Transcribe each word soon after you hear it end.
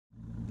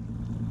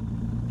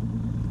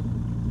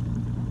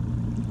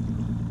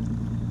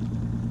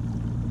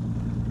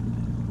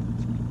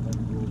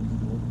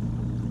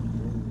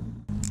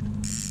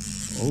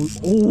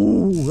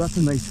Oh, that's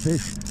a nice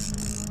fish.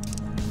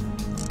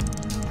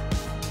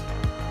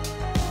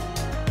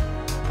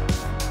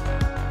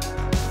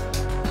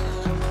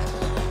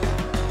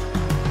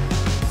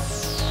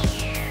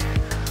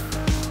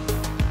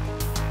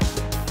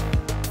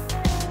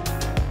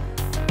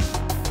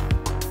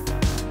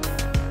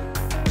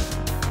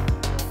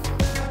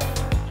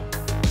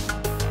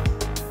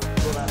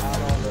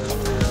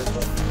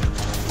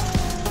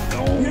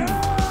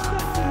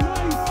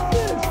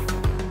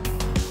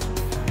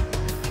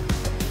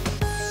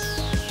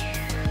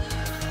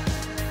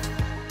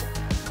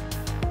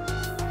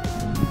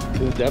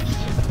 The depths.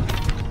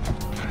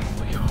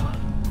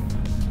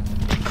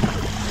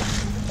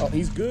 Oh,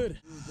 he's good.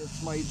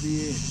 This might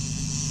be.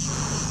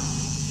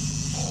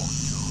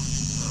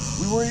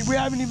 We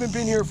haven't even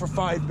been here for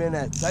 5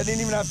 minutes. I didn't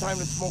even have time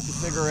to smoke a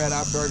cigarette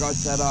after I got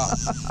set up.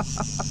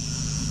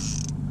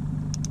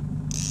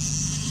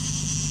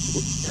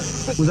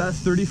 Was that a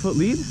 30-foot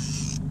lead?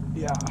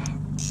 Yeah.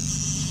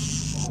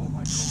 Oh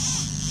my god.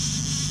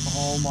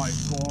 Oh my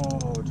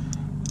god.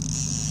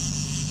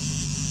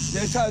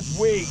 This has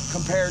weight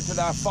compared to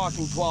that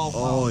fucking 12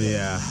 pound. Oh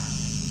yeah.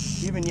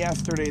 Even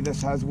yesterday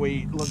this has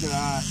weight. Look at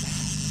that.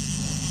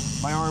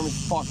 My arm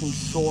is fucking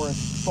sore as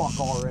fuck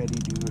already,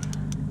 dude.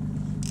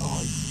 Oh,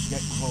 he's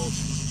getting close.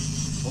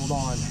 Hold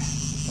on.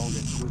 Don't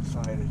get too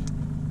excited.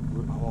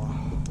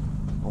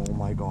 Oh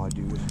my god,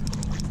 dude.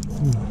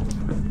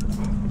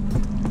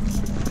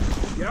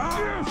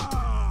 Yeah!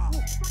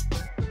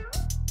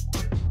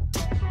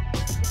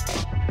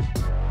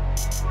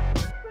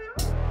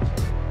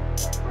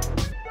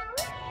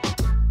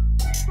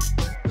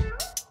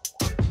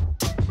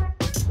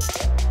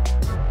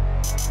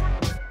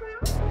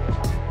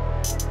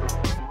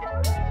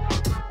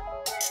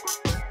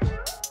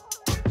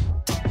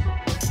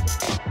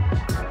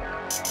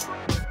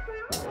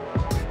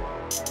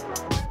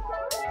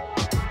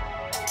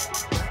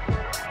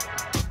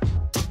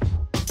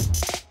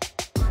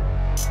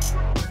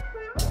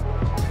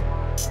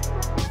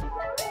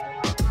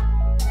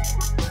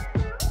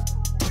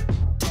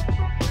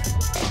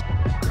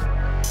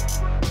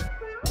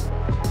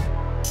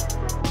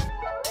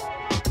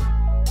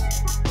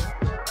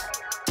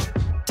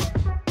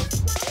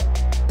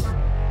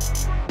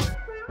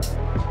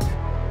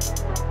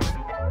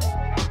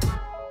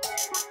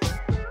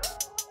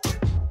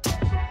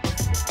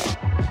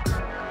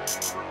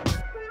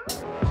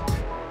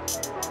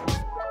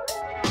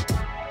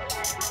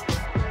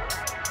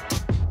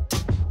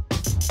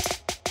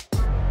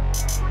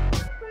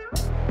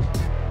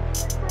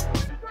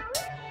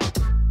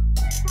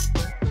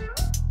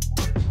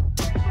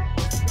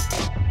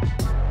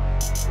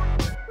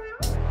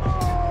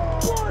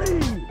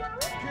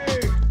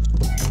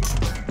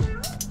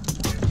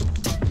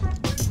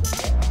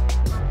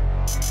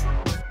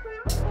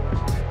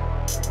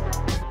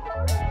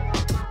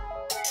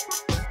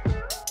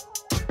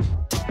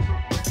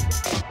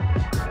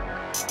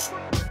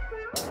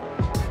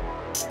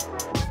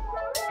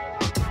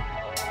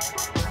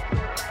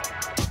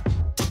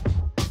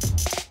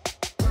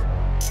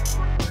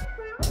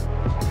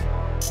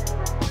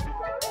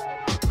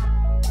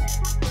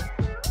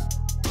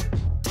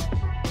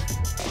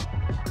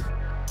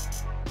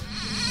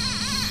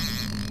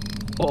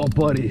 Oh,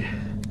 buddy.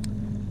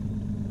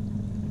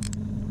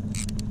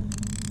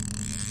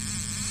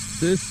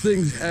 This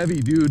thing's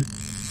heavy, dude.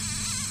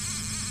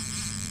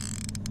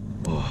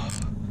 Oh.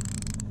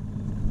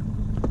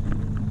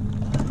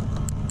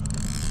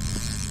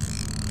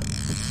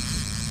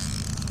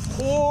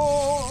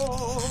 Oh,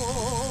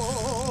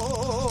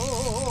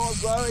 I'm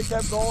glad I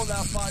kept going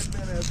that 5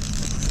 minutes.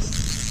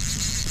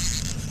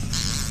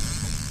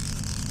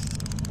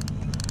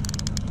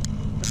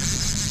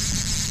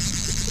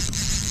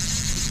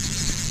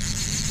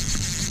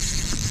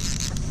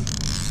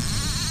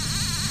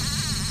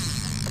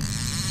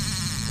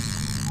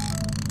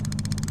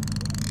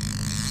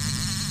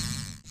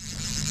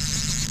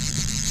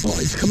 Oh,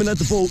 he's coming at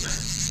the boat.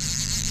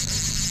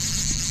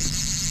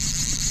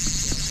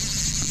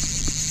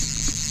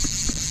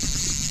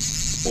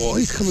 Oh,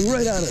 he's coming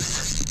right at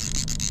us.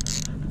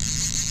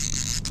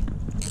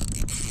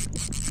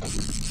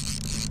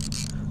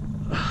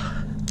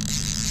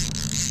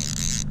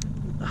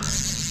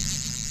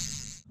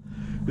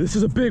 This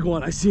is a big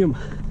one. I see him.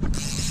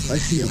 I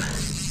see him.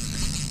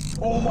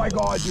 Oh my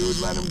god, dude,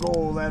 let him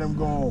go, let him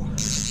go.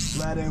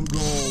 Let him go.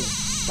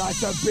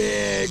 That's a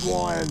big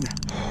one.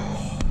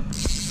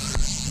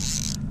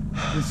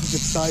 This is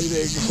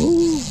exciting.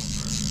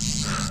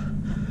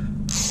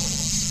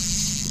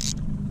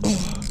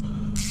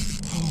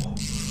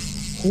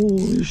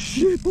 Holy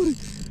shit, buddy.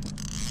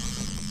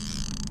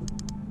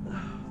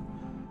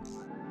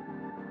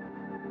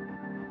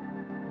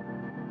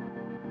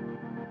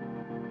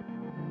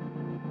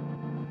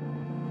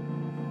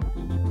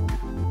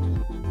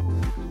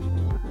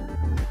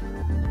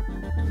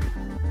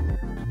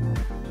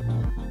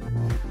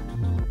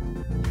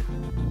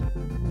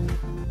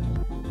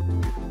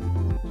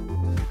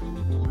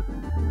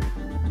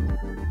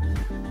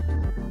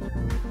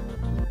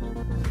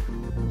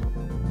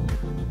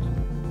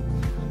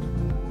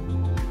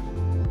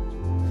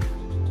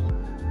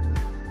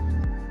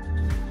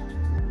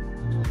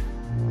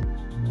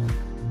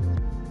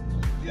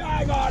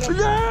 got him.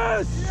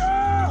 Yes!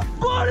 Yeah!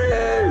 Buddy!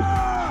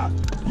 Yeah!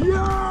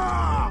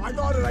 Yeah! I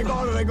got it, I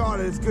got it, I got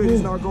it. It's good,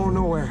 it's not going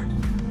nowhere.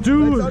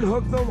 Dude! Let's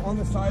unhook them on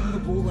the side of the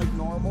boat like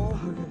normal.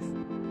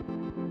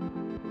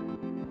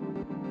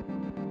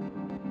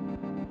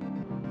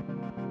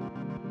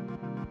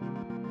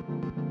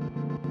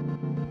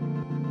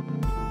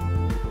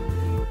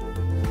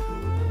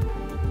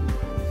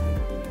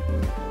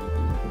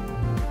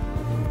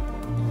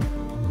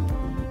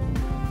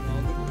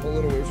 Pull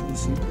it away from the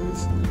sea,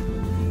 please.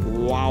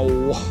 Wow.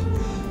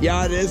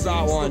 Yeah, it is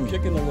that one.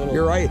 Kicking a little.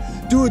 You're right.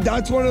 Dude,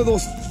 that's one of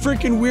those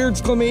freaking weird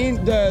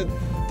Clement, the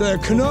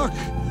Chinook.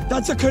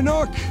 That's a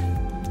Chinook.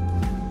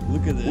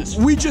 Look at this.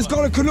 We just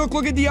got a Chinook.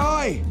 Look at the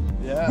eye.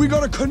 Yeah. We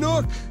got a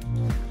Chinook.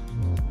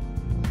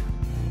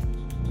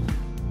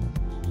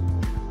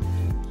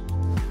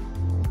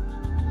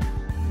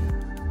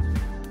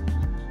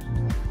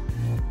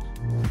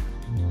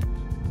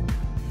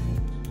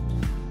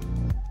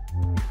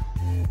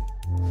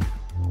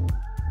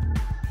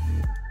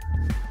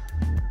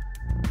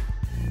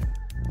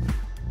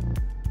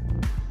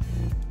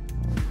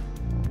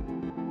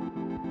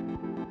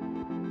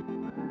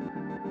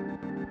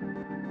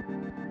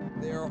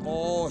 They're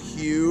all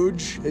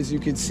huge, as you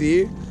can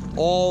see.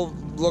 All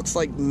looks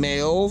like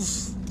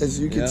males, as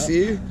you can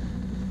see.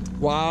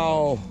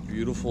 Wow.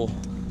 Beautiful.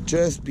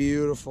 Just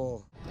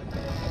beautiful. No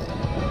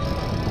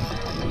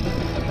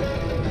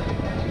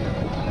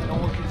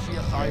one can see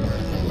us either.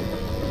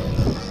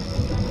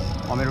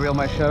 Want me to reel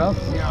my shit up?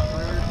 Yeah,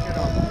 reel your shit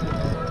up.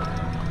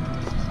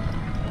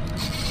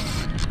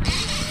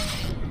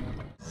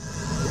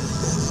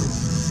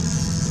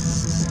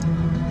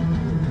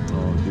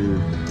 Oh,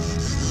 dude.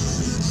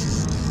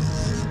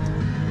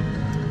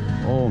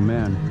 Oh,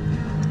 man.